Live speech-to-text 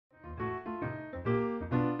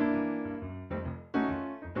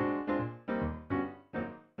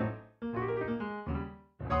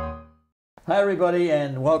Hi everybody,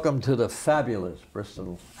 and welcome to the fabulous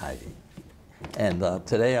Bristol Aggie. And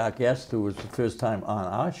today our guest, who was the first time on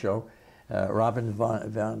our show, Robin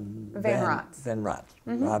VanRotz.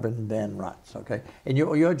 Robin VanRotz, okay. And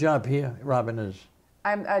your job here, Robin, is?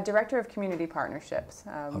 I'm a Director of Community Partnerships,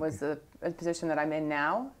 was the position that I'm in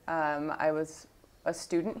now. I was a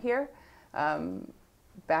student here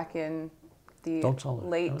back in the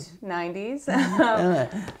late 90s,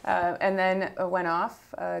 and then went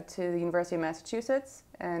off to the University of Massachusetts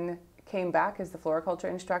and came back as the floriculture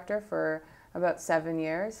instructor for about 7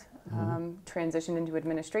 years, transitioned into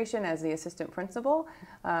administration as the assistant principal,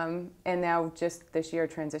 and now just this year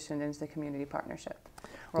transitioned into the community partnership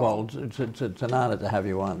role. Well, it's an honor to have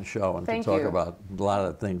you on the show and to talk about a lot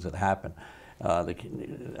of the things that happen.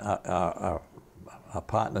 Our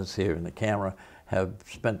partners here in the camera have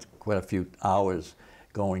spent quite a few hours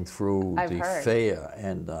going through the fair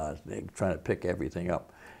and trying to pick everything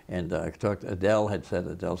up. And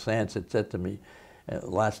Adele Sands had said to me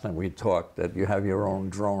last time we talked that you have your own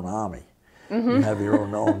drone army. You have your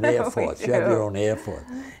own Air Force. You have your own Air Force.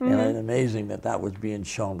 And it's amazing that that was being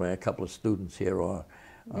shown by a couple of students here or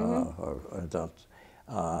adults.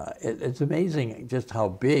 It's amazing just how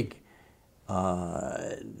big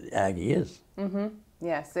Aggie is.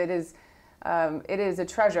 Yes, it is. It is a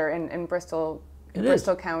treasure in Bristol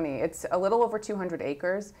County. It's a little over 200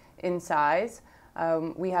 acres in size.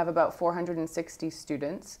 We have about 460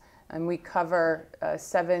 students, and we cover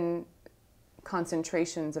 7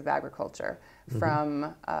 concentrations of agriculture,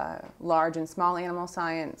 from large and small animal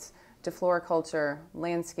science to floriculture,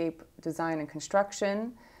 landscape design and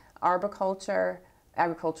construction, arboriculture,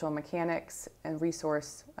 agricultural mechanics, and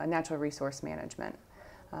natural resource management.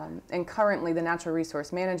 And currently, the natural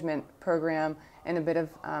resource management program and a bit of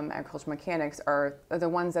agricultural mechanics are the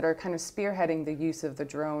ones that are kind of spearheading the use of the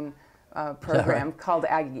drone program called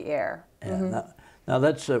Aggie Air. Now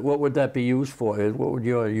that's what would that be used for? What would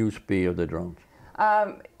your use be of the drones?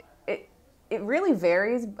 It really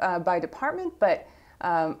varies by department, but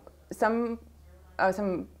some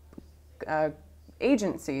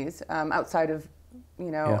agencies outside of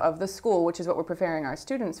of the school, which is what we're preparing our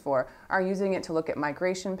students for, are using it to look at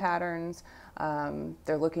migration patterns.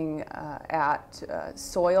 They're looking at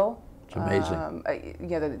soil. It's amazing.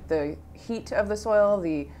 The heat of the soil,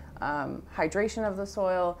 the hydration of the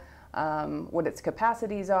soil, what its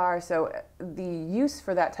capacities are. So the use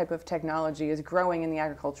for that type of technology is growing in the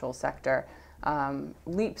agricultural sector,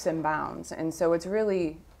 leaps and bounds. And so it's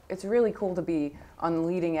really cool to be on the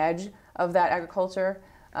leading edge of that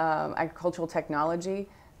agricultural technology.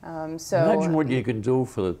 Imagine what you can do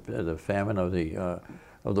for the famine of the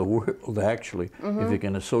world, actually, if you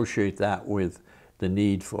can associate that with the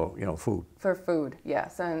need for food. For food,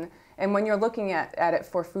 yes, and when you're looking at it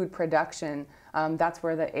for food production, that's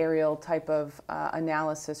where the aerial type of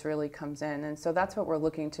analysis really comes in, and so that's what we're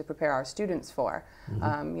looking to prepare our students for.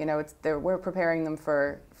 We're preparing them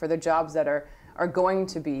for the jobs that are going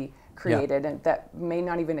to be created and that may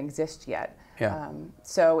not even exist yet.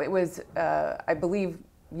 So it was, I believe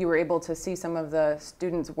you were able to see some of the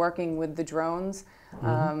students working with the drones,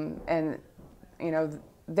 and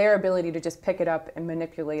their ability to just pick it up and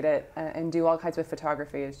manipulate it and do all kinds of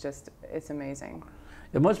photography is it's amazing.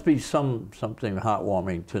 It must be something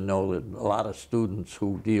heartwarming to know that a lot of students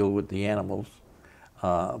who deal with the animals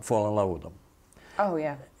fall in love with them. Oh,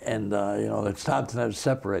 yeah. And, it's hard to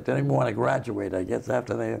separate. They don't even want to graduate, I guess,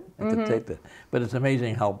 after they have to take that. But it's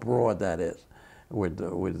amazing how broad that is with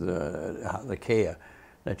the care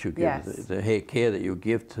that you give, the care that you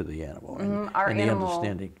give to the animal and the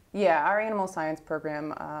understanding. Yeah, our animal science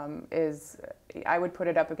program is, I would put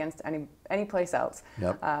it up against any place else.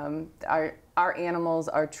 Yep. Our animals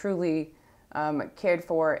are truly cared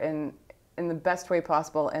for in the best way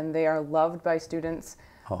possible, and they are loved by students.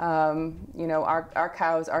 Our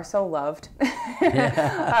cows are so loved.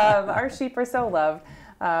 Our sheep are so loved,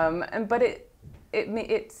 but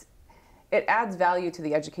it adds value to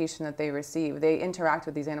the education that they receive. They interact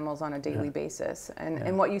with these animals on a daily basis,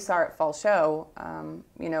 and what you saw at Fall Show,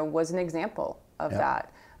 was an example of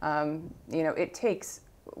that. It takes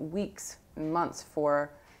weeks and months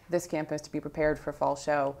for this campus to be prepared for Fall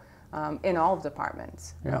Show in all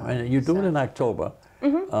departments. Yeah, and you do it in October.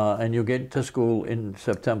 And you get to school in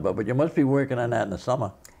September, but you must be working on that in the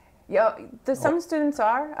summer. Yeah, some students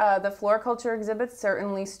are. The floriculture exhibits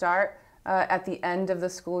certainly start at the end of the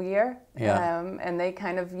school year, and they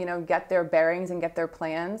kind of get their bearings and get their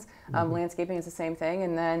plans. Landscaping is the same thing,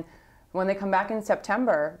 and then when they come back in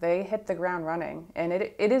September, they hit the ground running, and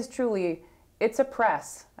it is truly, it's a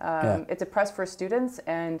press. It's a press for students,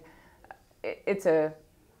 and it's a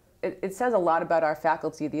it says a lot about our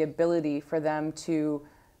faculty, the ability for them to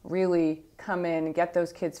really come in, get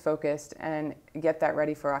those kids focused, and get that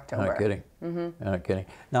ready for October. Not kidding. Not kidding.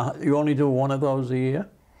 Now, you only do one of those a year?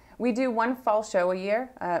 We do one fall show a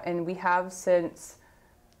year, and we have since,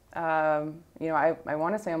 you know, I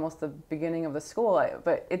want to say almost the beginning of the school,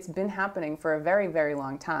 but it's been happening for a very, very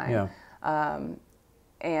long time. Yeah.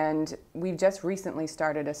 And we've just recently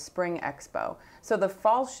started a spring expo. So the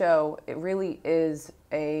fall show, it really is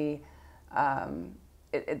a,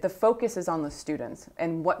 the focus is on the students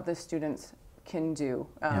and what the students can do,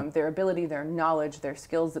 their ability, their knowledge, their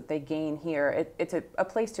skills that they gain here. It's a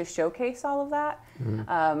place to showcase all of that.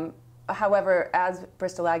 However, as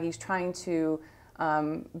Bristol Aggie's trying to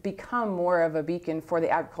become more of a beacon for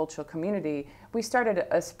the agricultural community, we started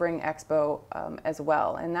a spring expo as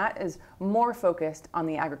well, and that is more focused on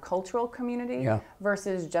the agricultural community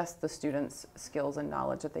versus just the students' skills and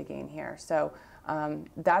knowledge that they gain here. So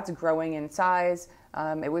that's growing in size.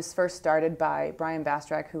 It was first started by Brian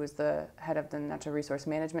Bastrak, who was the head of the Natural Resource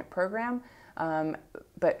Management Program,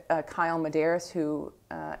 but Kyle Medeiros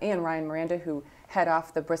and Ryan Miranda, who head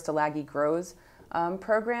off the Bristol Aggie Grows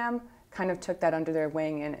program, kind of took that under their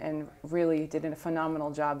wing and really did a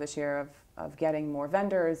phenomenal job this year of getting more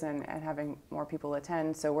vendors and having more people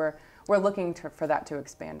attend. So we're looking for that to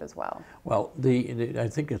expand as well. Well, I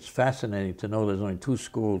think it's fascinating to know there's only 2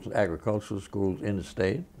 schools, agricultural schools in the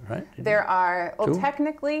state, right? There are, well, 2?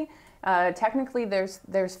 technically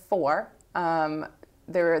there's 4.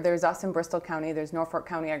 There's us in Bristol County. There's Norfolk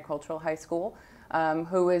County Agricultural High School,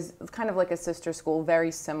 who is kind of like a sister school,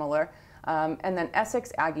 very similar. And then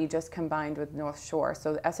Essex Aggie just combined with North Shore.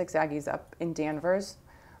 So Essex Aggie's up in Danvers.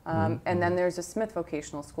 And then there's a Smith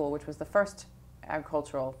Vocational School, which was the first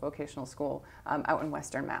agricultural vocational school out in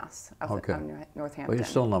Western Mass, out in Northampton. Well, you're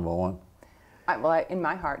still number 1. In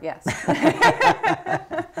my heart, yes.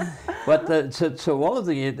 But so all of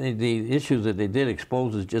the issues that they did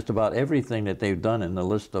exposes just about everything that they've done in the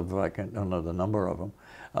list of, I don't know the number of them.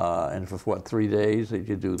 And for what, 3 days that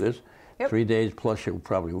you do this? Yep. 3 days plus you'll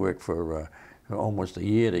probably work for almost a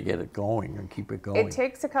year to get it going and keep it going. It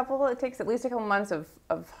takes at least a couple months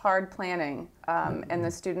of hard planning, and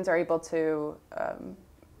the students are able to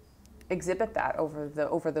exhibit that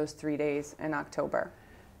over those 3 days in October.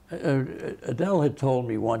 Adele had told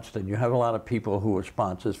me once that you have a lot of people who are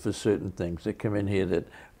sponsors for certain things that come in here, that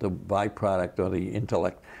the byproduct or the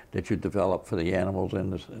intellect that you develop for the animals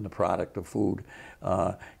and the product of food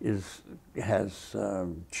has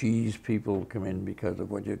cheese people come in because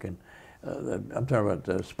of what you can. I'm talking about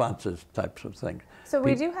the sponsors types of things. So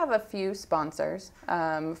we do have a few sponsors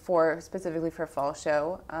specifically for Fall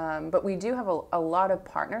Show, but we do have a lot of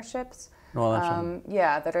partnerships.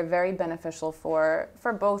 That are very beneficial for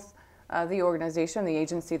both the organization, the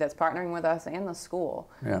agency that's partnering with us, and the school.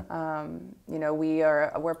 Yeah. You know,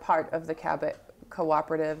 we're part of the Cabot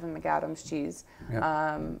Cooperative and McAdams Cheese,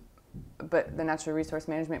 but the Natural Resource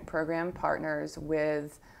Management Program partners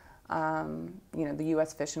with you know, the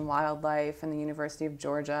U.S. Fish and Wildlife and the University of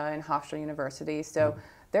Georgia and Hofstra University. So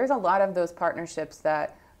there's a lot of those partnerships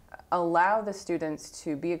that allow the students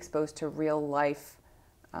to be exposed to real life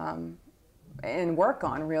and work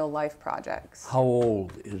on real life projects. How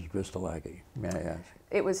old is Bristol Aggie, may I ask?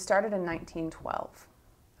 It was started in 1912.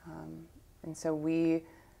 And so we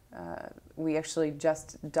actually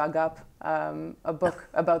just dug up a book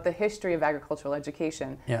about the history of agricultural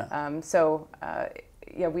education. Yeah.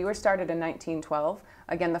 Yeah, we were started in 1912.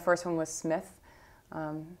 Again, the first one was Smith.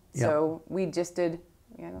 So we just did,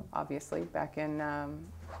 you know, obviously back in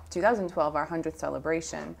 2012, our 100th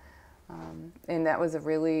celebration. And that was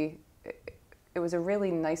it was a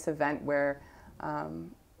really nice event where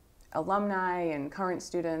alumni and current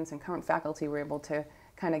students and current faculty were able to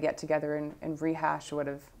kind of get together and rehash what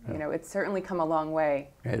have, you know, it's certainly come a long way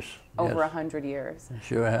over 100 years. It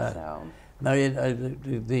sure has. So. Now,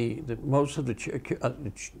 most of the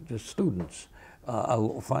students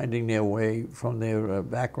are finding their way from their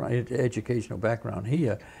educational background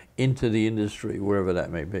here into the industry, wherever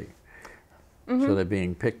that may be. So they're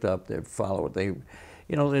being picked up, they follow it.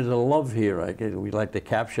 You know, there's a love here. We like to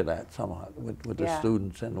capture that somehow with the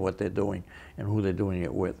students and what they're doing and who they're doing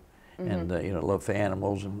it with. And, you know, love for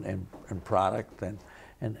animals and product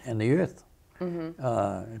and the earth.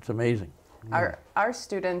 It's amazing. Our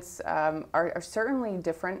students are certainly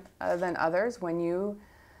different than others. When you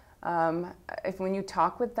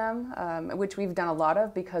talk with them, which we've done a lot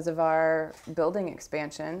of because of our building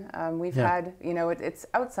expansion, we've had, you know, it's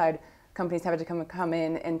outside companies have to come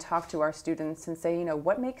in and talk to our students and say, you know,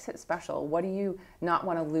 what makes it special? What do you not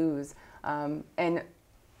want to lose? And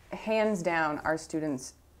hands down, our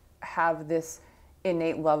students have this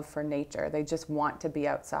innate love for nature. They just want to be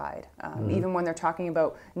outside. Even when they're talking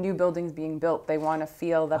about new buildings being built, they want to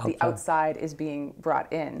feel that the outside is being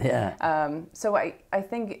brought in. Yeah. So I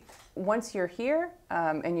think once you're here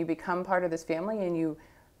and you become part of this family and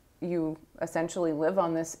you essentially live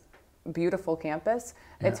on this beautiful campus,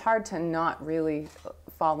 it's hard to not really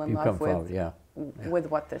fall in love with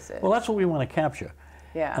what this is. Well, that's what we want to capture.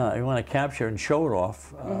 Yeah. We want to capture and show it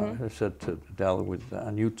off. I said to Della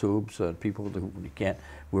on YouTube, so people who can't,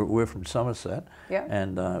 we're from Somerset. Yeah.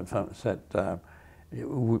 And Somerset,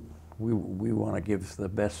 we want to give the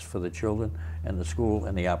best for the children and the school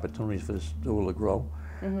and the opportunities for the school to grow,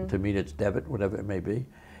 to meet its debit, whatever it may be,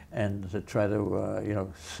 and to try to you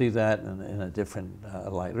know, see that in a different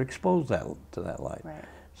light, or expose that to that light. Right.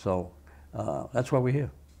 So that's why we're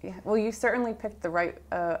here. Yeah, well, you certainly picked the right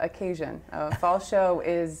occasion. Fall Show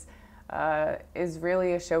is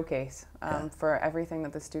really a showcase for everything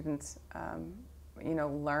that the students, you know,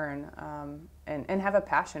 learn and have a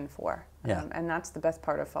passion for. Yeah. And that's the best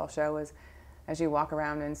part of Fall Show is as you walk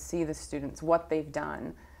around and see the students, what they've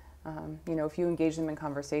done. You know, if you engage them in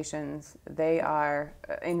conversations, they are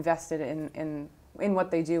invested in what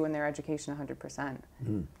they do in their education 100%.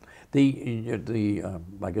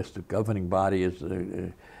 I guess the governing body is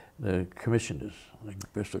the commissioners, the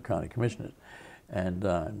Bristol County Commissioners, and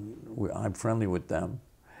I'm friendly with them,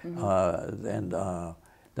 and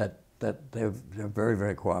that they're very,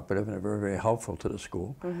 very cooperative and they're very, very helpful to the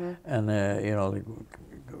school, and you know,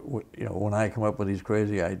 when I come up with these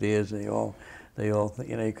crazy ideas, they all think,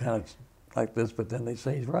 you know, you kind of like this, but then they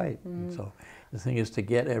say he's right. And so the thing is to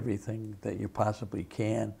get everything that you possibly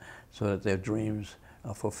can so that their dreams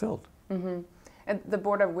are fulfilled. And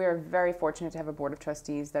we're very fortunate to have a board of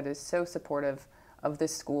trustees that is so supportive of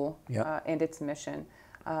this school and its mission,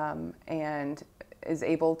 and is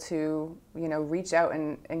able to, you know, reach out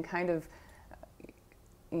and kind of,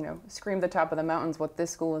 you know, scream the top of the mountains what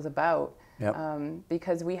this school is about,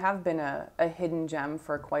 because we have been a hidden gem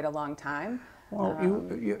for quite a long time. Well,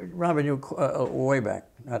 Robin, you way back,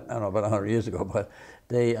 I don't know, about 100 years ago, but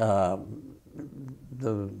they,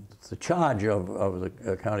 the charge of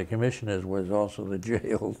the county commissioners was also the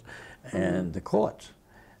jails and the courts.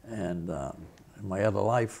 And in my other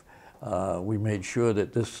life, we made sure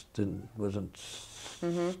that this wasn't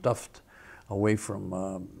stuffed away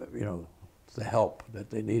from, you know, the help that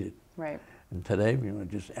they needed. Right. And today, you know,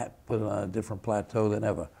 just put it on a different plateau than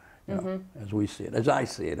ever. You know, as we see it, as I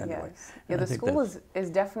see it anyway. Yes. Yeah, the school is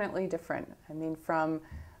definitely different. I mean, from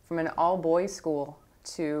an all-boys school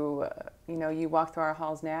to, you know, you walk through our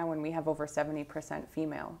halls now and we have over 70%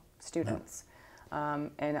 female students.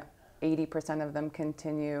 And 80% of them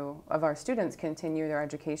of our students continue their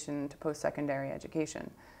education to post-secondary education.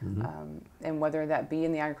 And whether that be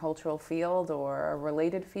in the agricultural field or a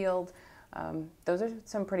related field, those are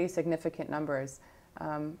some pretty significant numbers.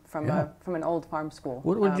 From an old farm school.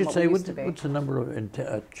 What would you say? What's the number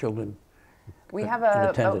of children? We have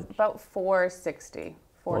about 460.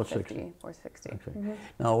 460. Okay.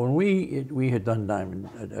 Now, when we had done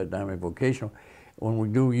Diamond Vocational, when we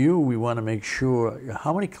do we want to make sure.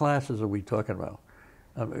 How many classes are we talking about?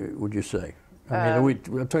 Would you say? I mean,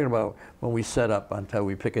 we're talking about when we set up until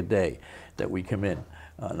we pick a day that we come in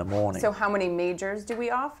the morning. So how many majors do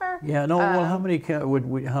we offer? Yeah, no. Well, how many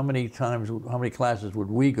classes would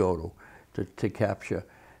we go to capture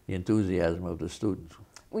the enthusiasm of the students?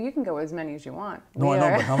 Well, you can go as many as you want. No, I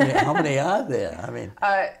know, but how many are there? I mean,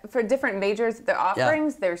 for different majors, the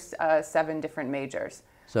offerings, there's 7 different majors.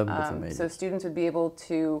 7 different majors. So students would be able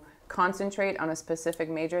to concentrate on a specific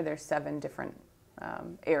major. There's 7 different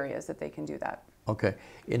areas that they can do that. Okay,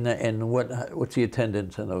 and what's the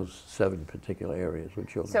attendance in those 7 particular areas with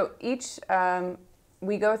children? So each,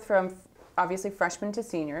 we go from obviously freshmen to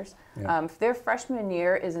seniors. Their freshman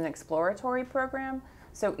year is an exploratory program.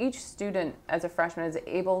 So each student as a freshman is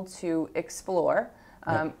able to explore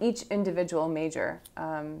each individual major,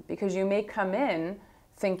 because you may come in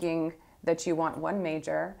thinking that you want one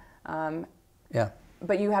major,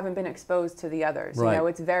 but you haven't been exposed to the others. Right. You know,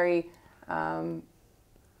 it's very...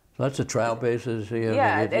 So that's a trial basis?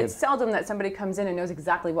 Yeah, it's seldom that somebody comes in and knows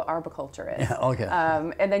exactly what arboriculture is. Yeah, okay.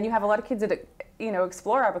 And then you have a lot of kids that, you know,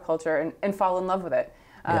 explore arboriculture and fall in love with it.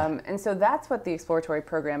 And so that's what the exploratory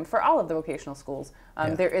program, for all of the vocational schools,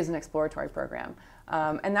 there is an exploratory program.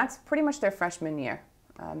 And that's pretty much their freshman year.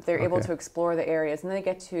 They're able to explore the areas, and they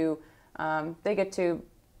get to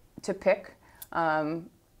pick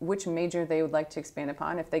which major they would like to expand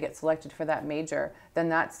upon. If they get selected for that major, then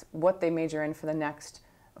that's what they major in for the next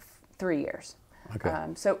 3 years. Okay.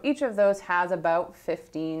 So each of those has about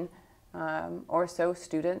 15 or so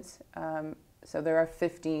students So there are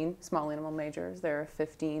 15 small animal majors. There are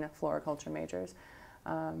 15 floriculture majors.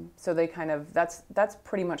 So they kind of, that's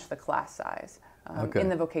pretty much the class size in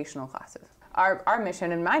the vocational classes. Our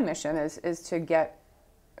mission and my mission is to get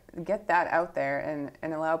that out there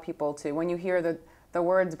and allow people to, when you hear the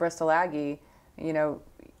words Bristol Aggie, you know,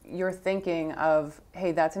 you're thinking of,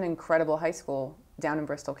 hey, that's an incredible high school down in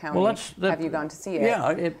Bristol County. Well, have you gone to see it?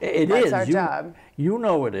 Yeah, it is. That's our job. You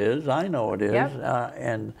know it is. I know it is. Yep.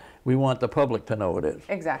 And we want the public to know it is.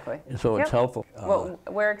 Exactly. So it's helpful. Well,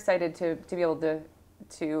 we're excited to be able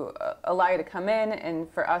to allow you to come in and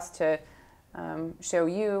for us to show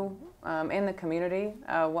you and the community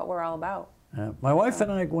what we're all about. My wife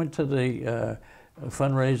and I went to the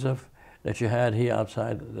fundraiser that you had here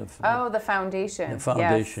outside. The foundation. The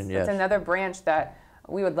foundation, yes. It's another branch that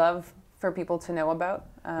we would love for people to know about.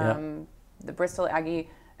 The Bristol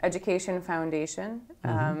Aggie Education Foundation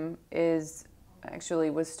was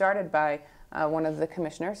started by one of the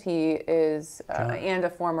commissioners. He is and a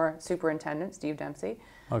former superintendent, Steve Dempsey.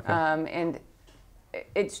 Okay. And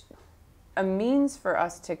it's a means for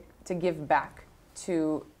us to give back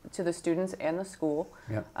to the students and the school.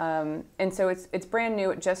 Yep. And so it's brand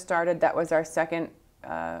new. It just started. That was our second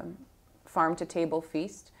farm to table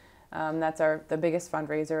feast. That's the biggest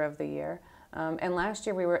fundraiser of the year. And last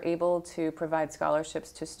year we were able to provide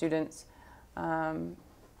scholarships to students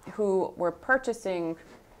who were purchasing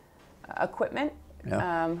equipment,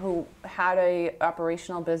 who had a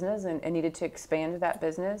operational business and needed to expand that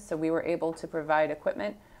business. So we were able to provide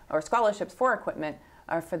equipment or scholarships for equipment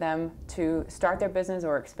for them to start their business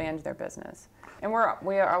or expand their business. And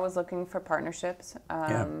we are always looking for partnerships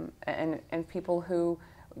and people who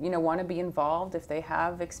want to be involved if they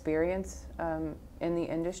have experience in the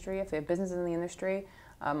industry, if they have business in the industry.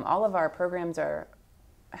 All of our programs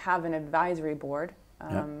have an advisory board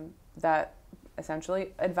that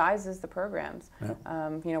essentially advises the programs.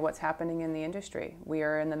 What's happening in the industry. We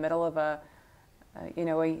are in the middle of a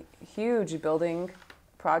huge building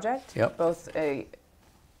project, both a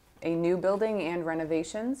new building and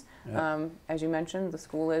renovations. As you mentioned, the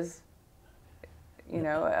school is,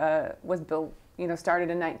 was built, started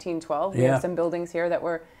in 1912. We have some buildings here that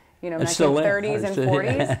were, 1930s and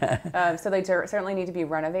 40s. So they certainly need to be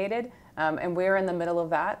renovated. And we're in the middle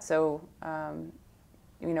of that. So,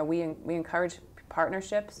 we encourage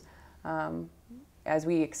partnerships as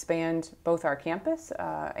we expand both our campus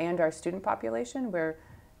and our student population. We're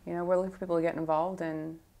looking for people to get involved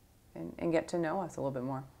and get to know us a little bit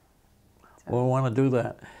more. So. Well, we want to do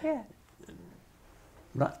that. Yeah.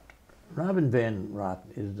 Robin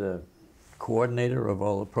VanRotz is the coordinator of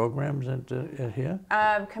all the programs at here?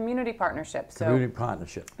 Community partnership. Community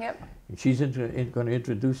partnership. Yep. And she's going to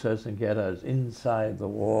introduce us and get us inside the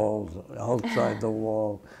walls, outside the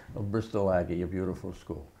wall of Bristol Aggie, a beautiful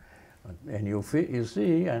school. And you'll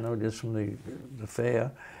see, I know this from the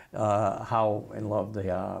fair, how in love they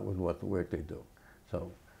are with what the work they do.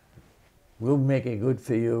 So we'll make it good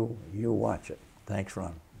for you. You watch it. Thanks,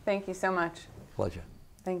 Ron. Thank you so much. Pleasure.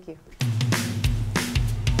 Thank you.